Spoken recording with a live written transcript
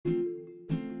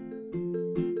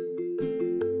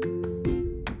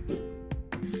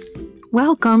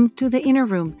Welcome to the Inner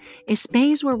Room, a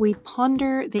space where we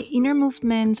ponder the inner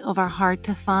movements of our heart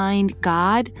to find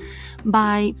God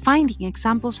by finding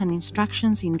examples and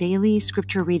instructions in daily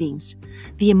scripture readings.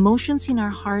 The emotions in our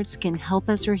hearts can help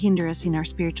us or hinder us in our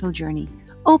spiritual journey.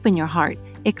 Open your heart,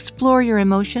 explore your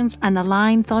emotions, and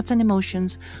align thoughts and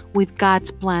emotions with God's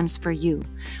plans for you.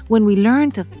 When we learn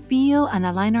to feel and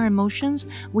align our emotions,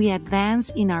 we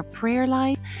advance in our prayer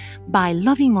life by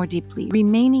loving more deeply,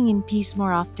 remaining in peace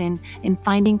more often, and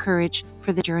finding courage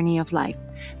for the journey of life.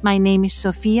 My name is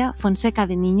Sofia Fonseca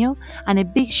de Niño, and a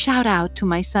big shout out to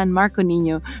my son Marco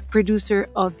Niño, producer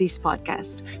of this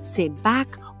podcast. Sit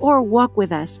back or walk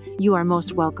with us. You are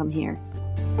most welcome here.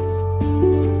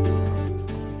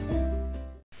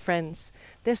 Friends,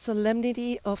 the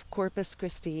solemnity of Corpus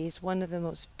Christi is one of the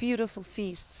most beautiful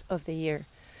feasts of the year.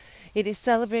 It is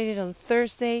celebrated on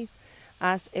Thursday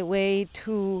as a way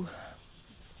to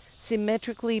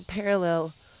symmetrically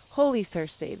parallel Holy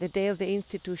Thursday, the day of the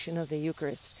institution of the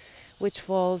Eucharist, which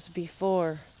falls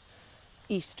before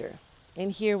Easter.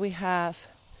 And here we have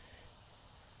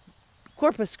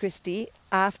Corpus Christi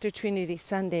after Trinity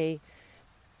Sunday,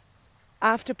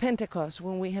 after Pentecost,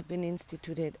 when we have been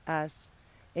instituted as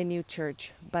a new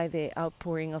church by the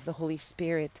outpouring of the Holy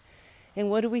Spirit. And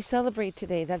what do we celebrate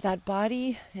today? That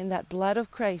body and that blood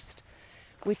of Christ,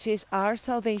 which is our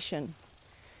salvation,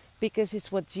 because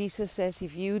it's what Jesus says,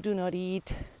 if you do not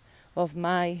eat of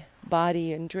my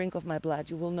body and drink of my blood,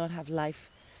 you will not have life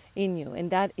in you. And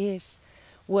that is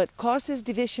what causes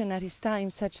division at his time,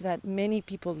 such that many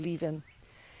people leave him.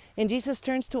 And Jesus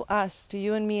turns to us, to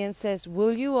you and me, and says,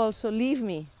 will you also leave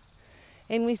me?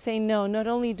 And we say, no, not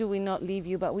only do we not leave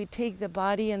you, but we take the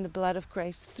body and the blood of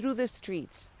Christ through the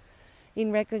streets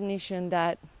in recognition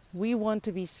that we want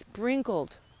to be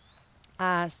sprinkled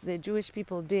as the Jewish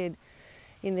people did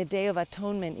in the Day of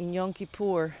Atonement in Yom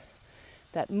Kippur,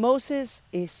 that Moses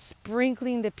is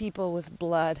sprinkling the people with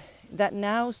blood, that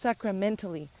now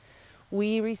sacramentally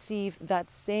we receive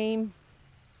that same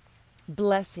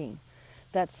blessing,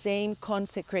 that same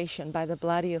consecration by the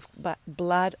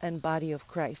blood and body of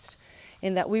Christ,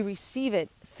 and that we receive it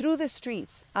through the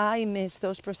streets. I miss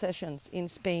those processions in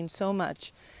Spain so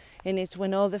much, and it's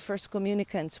when all the first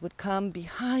communicants would come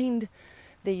behind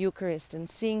the Eucharist and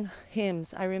sing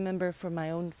hymns. I remember for my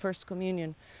own first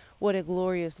communion, what a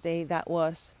glorious day that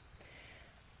was.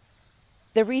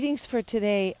 The readings for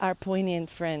today are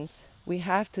poignant, friends. We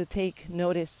have to take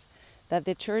notice that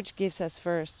the church gives us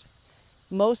first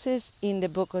Moses in the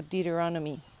book of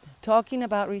Deuteronomy, talking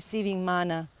about receiving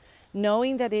manna,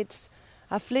 knowing that it's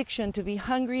affliction to be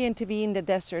hungry and to be in the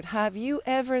desert. Have you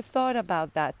ever thought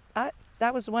about that?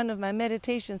 That was one of my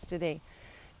meditations today.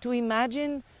 To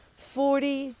imagine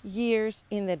 40 years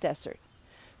in the desert.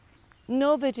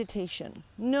 No vegetation,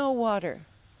 no water,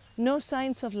 no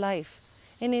signs of life.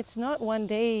 And it's not 1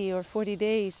 day or 40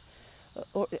 days,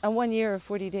 or 1 year or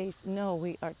 40 days. No,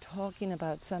 we are talking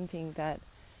about something that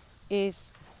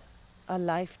is a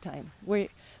lifetime, where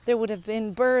there would have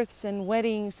been births and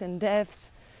weddings and deaths.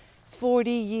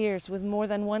 40 years with more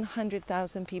than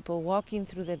 100,000 people walking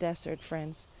through the desert,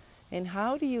 friends. And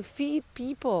how do you feed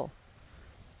people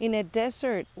in a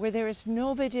desert where there is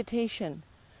no vegetation?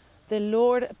 The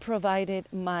Lord provided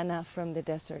manna from the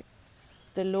desert.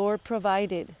 The Lord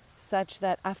provided such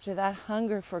that after that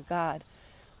hunger for God,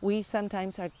 we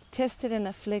sometimes are tested and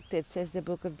afflicted, says the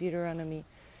book of Deuteronomy,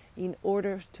 in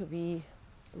order to be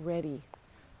ready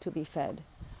to be fed.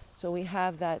 So we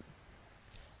have that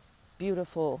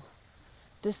beautiful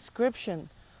description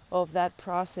of that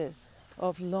process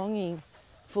of longing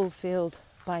fulfilled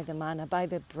by the manna, by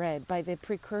the bread, by the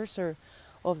precursor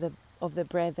of the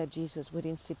bread that Jesus would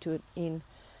institute in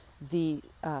the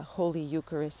Holy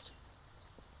Eucharist.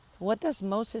 What does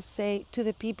Moses say to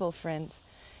the people, friends?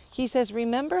 He says,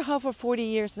 remember how for 40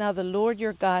 years now the Lord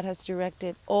your God has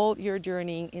directed all your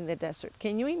journeying in the desert.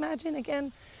 Can you imagine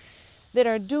again?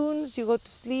 There are dunes, you go to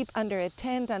sleep under a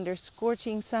tent, under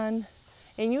scorching sun,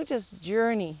 and you just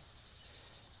journey.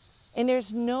 And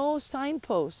there's no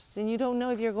signposts, and you don't know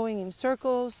if you're going in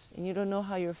circles, and you don't know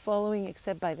how you're following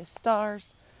except by the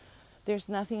stars. There's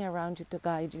nothing around you to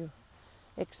guide you,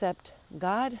 except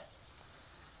God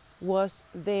was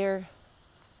their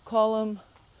column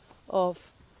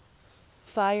of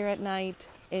fire at night,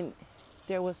 and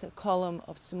there was a column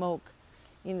of smoke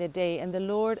in the day. And the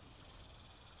Lord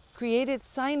created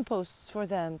signposts for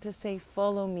them to say,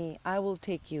 follow me, I will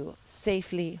take you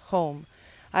safely home.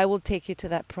 I will take you to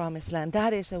that promised land.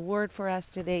 That is a word for us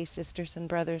today, sisters and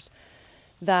brothers,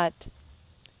 that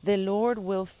the Lord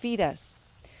will feed us.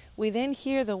 We then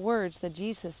hear the words that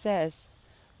Jesus says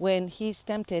when he's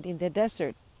tempted in the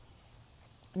desert.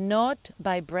 Not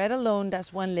by bread alone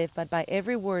does one live, but by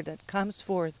every word that comes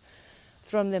forth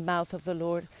from the mouth of the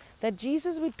Lord. That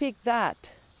Jesus would pick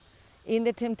that in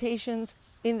the temptations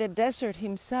in the desert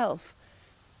himself.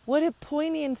 What a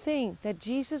poignant thing that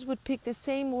Jesus would pick the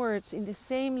same words in the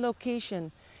same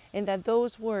location, and that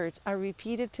those words are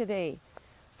repeated today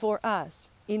for us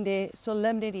in the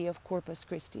solemnity of Corpus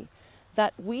Christi.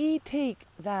 That we take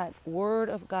that word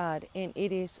of God and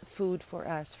it is food for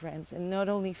us, friends. And not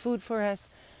only food for us,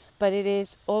 but it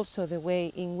is also the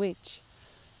way in which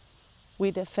we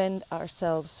defend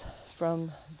ourselves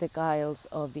from the guiles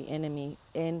of the enemy.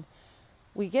 And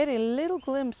we get a little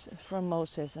glimpse from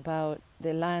Moses about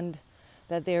the land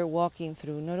that they're walking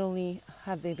through. Not only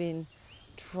have they been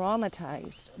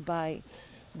traumatized by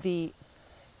the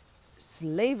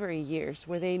slavery years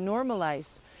where they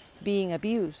normalized being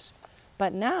abused,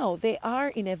 but now they are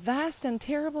in a vast and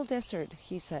terrible desert,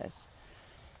 he says.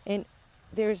 And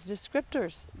there's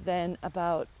descriptors then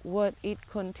about what it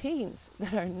contains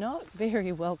that are not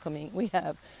very welcoming. We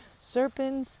have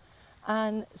serpents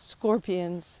and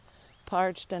scorpions,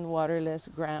 parched and waterless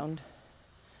ground.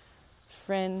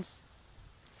 Friends,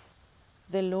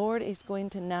 the Lord is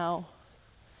going to now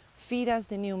feed us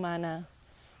the new manna,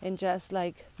 and just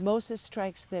like Moses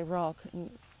strikes the rock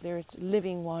and there is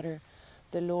living water,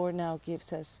 the Lord now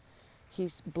gives us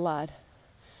his blood.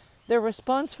 The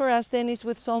response for us then is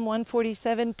with Psalm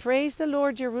 147, praise the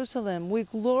Lord, Jerusalem. We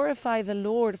glorify the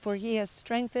Lord, for he has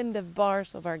strengthened the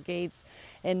bars of our gates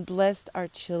and blessed our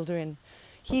children.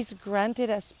 He's granted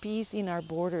us peace in our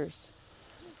borders.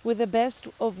 With the best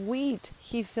of wheat,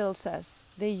 he fills us,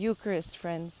 the Eucharist,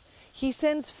 friends. He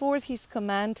sends forth his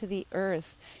command to the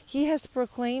earth. He has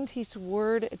proclaimed his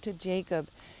word to Jacob,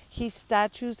 his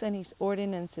statutes and his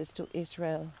ordinances to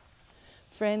Israel.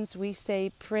 Friends, we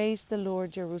say, praise the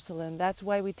Lord, Jerusalem. That's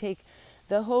why we take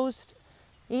the host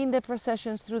in the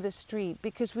processions through the street,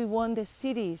 because we want the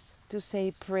cities to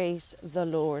say, praise the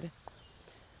Lord.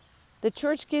 The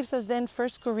church gives us then 1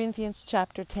 Corinthians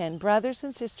chapter 10. Brothers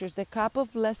and sisters, the cup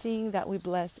of blessing that we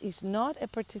bless is not a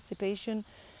participation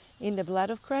in the blood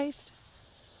of Christ.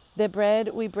 The bread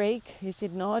we break, is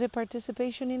it not a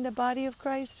participation in the body of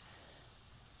Christ?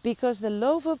 Because the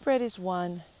loaf of bread is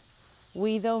one,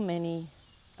 we though many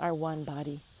are one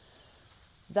body.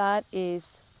 That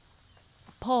is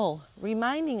Paul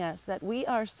reminding us that we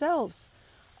ourselves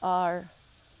are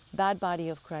that body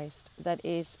of Christ that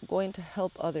is going to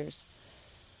help others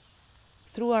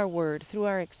through our word, through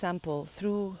our example,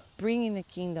 through bringing the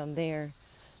kingdom there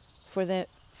for the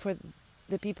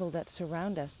people that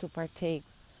surround us to partake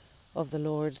of the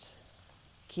Lord's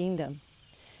kingdom.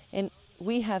 And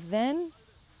we have then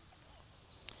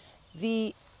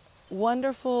the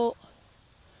wonderful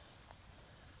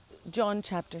John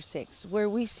chapter 6, where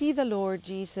we see the Lord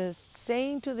Jesus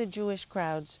saying to the Jewish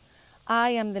crowds,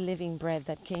 I am the living bread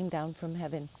that came down from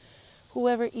heaven.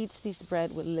 Whoever eats this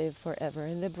bread will live forever.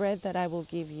 And the bread that I will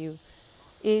give you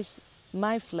is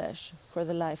my flesh for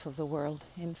the life of the world.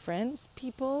 And friends,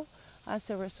 people, as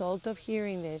a result of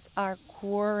hearing this, are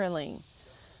quarreling.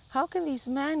 How can this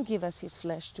man give us his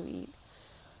flesh to eat?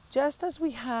 Just as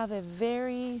we have a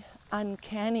very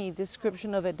uncanny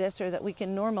description of a desert that we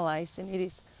can normalize, and it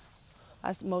is,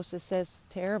 as Moses says,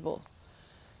 terrible.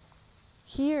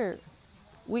 Here,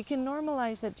 we can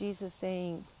normalize that Jesus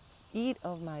saying, eat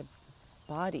of my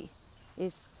body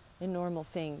is a normal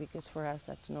thing, because for us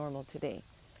that's normal today.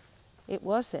 It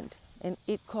wasn't, and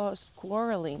it caused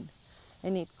quarreling,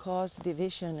 and it caused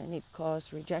division, and it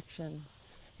caused rejection,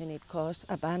 and it caused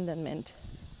abandonment.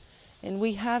 And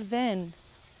we have then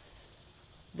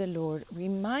the Lord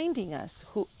reminding us,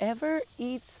 whoever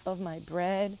eats of my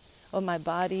bread, of my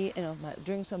body, and of my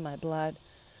drinks of my blood,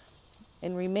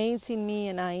 and remains in me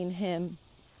and I in him,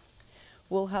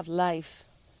 will have life.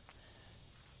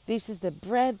 This is the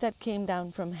bread that came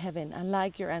down from heaven,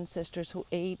 unlike your ancestors who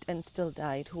ate and still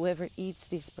died. Whoever eats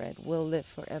this bread will live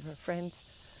forever. Friends,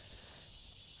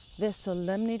 this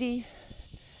solemnity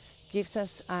gives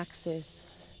us access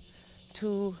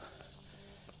to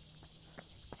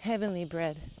heavenly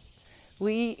bread.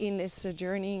 We, in the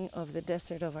sojourning of the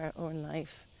desert of our own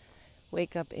life,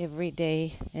 wake up every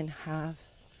day and have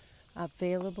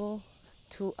available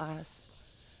to us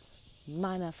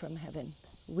manna from heaven.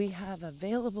 We have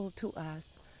available to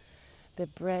us the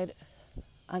bread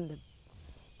and the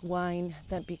wine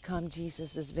that become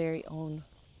Jesus' very own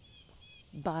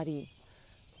body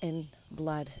and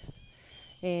blood.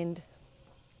 And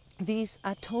this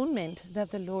atonement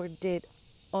that the Lord did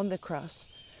on the cross,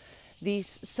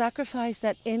 this sacrifice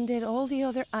that ended all the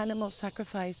other animal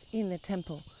sacrifice in the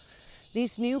temple,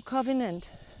 this new covenant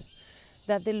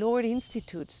that the Lord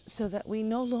institutes so that we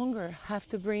no longer have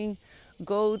to bring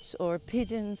goats or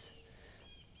pigeons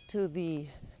to the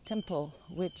temple,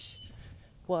 which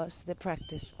was the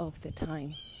practice of the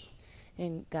time.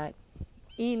 And that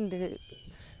in the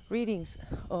readings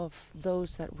of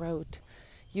those that wrote,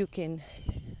 you can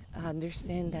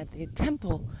understand that the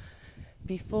temple,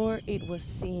 before it was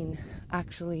seen,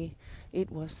 actually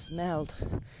it was smelled,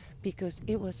 because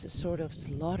it was a sort of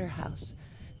slaughterhouse.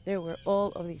 There were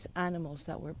all of these animals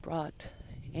that were brought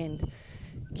and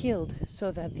killed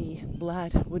so that the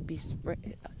blood would be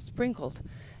sprinkled,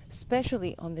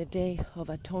 especially on the Day of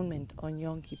Atonement, on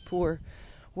Yom Kippur,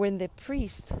 when the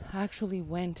priest actually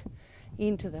went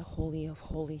into the Holy of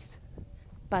Holies.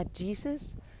 But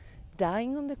Jesus,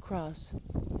 dying on the cross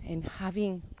and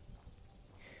having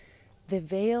the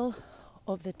veil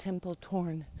of the temple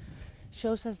torn,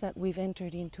 shows us that we've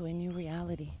entered into a new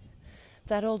reality.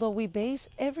 That although we base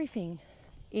everything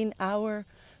in our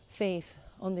faith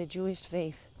on the Jewish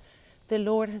faith, the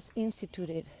Lord has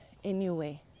instituted a new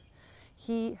way.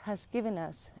 He has given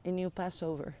us a new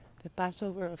Passover, the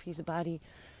Passover of His body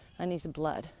and His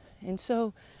blood. And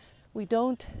so we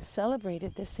don't celebrate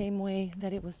it the same way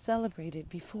that it was celebrated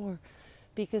before,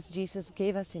 because Jesus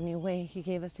gave us a new way. He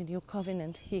gave us a new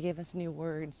covenant. He gave us new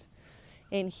words.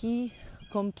 And He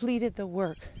completed the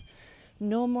work.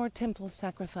 No more temple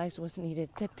sacrifice was needed.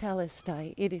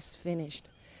 Tetelestai, it is finished.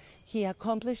 He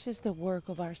accomplishes the work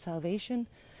of our salvation,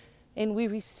 and we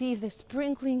receive the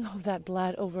sprinkling of that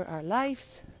blood over our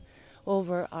lives,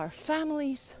 over our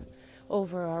families,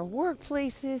 over our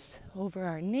workplaces, over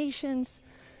our nations,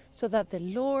 so that the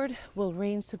Lord will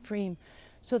reign supreme,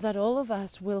 so that all of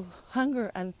us will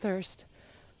hunger and thirst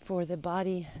for the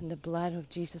body and the blood of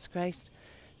Jesus Christ.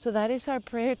 So that is our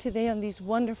prayer today on this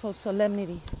wonderful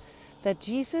solemnity, that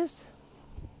Jesus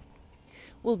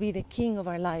will be the King of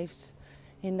our lives,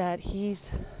 and that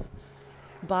His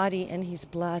body and His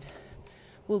blood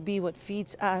will be what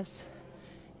feeds us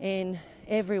and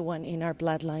everyone in our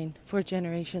bloodline for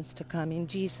generations to come. In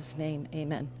Jesus' name,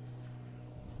 amen.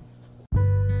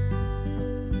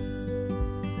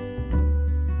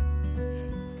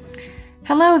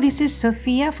 Hello, this is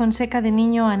Sofia Fonseca de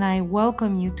Niño, and I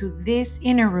welcome you to this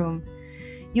Inner Room.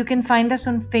 You can find us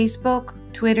on Facebook,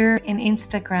 Twitter, and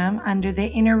Instagram under the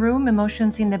Inner Room,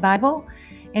 Emotions in the Bible,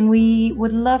 and we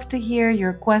would love to hear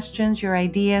your questions, your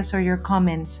ideas, or your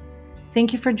comments.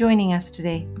 Thank you for joining us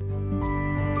today.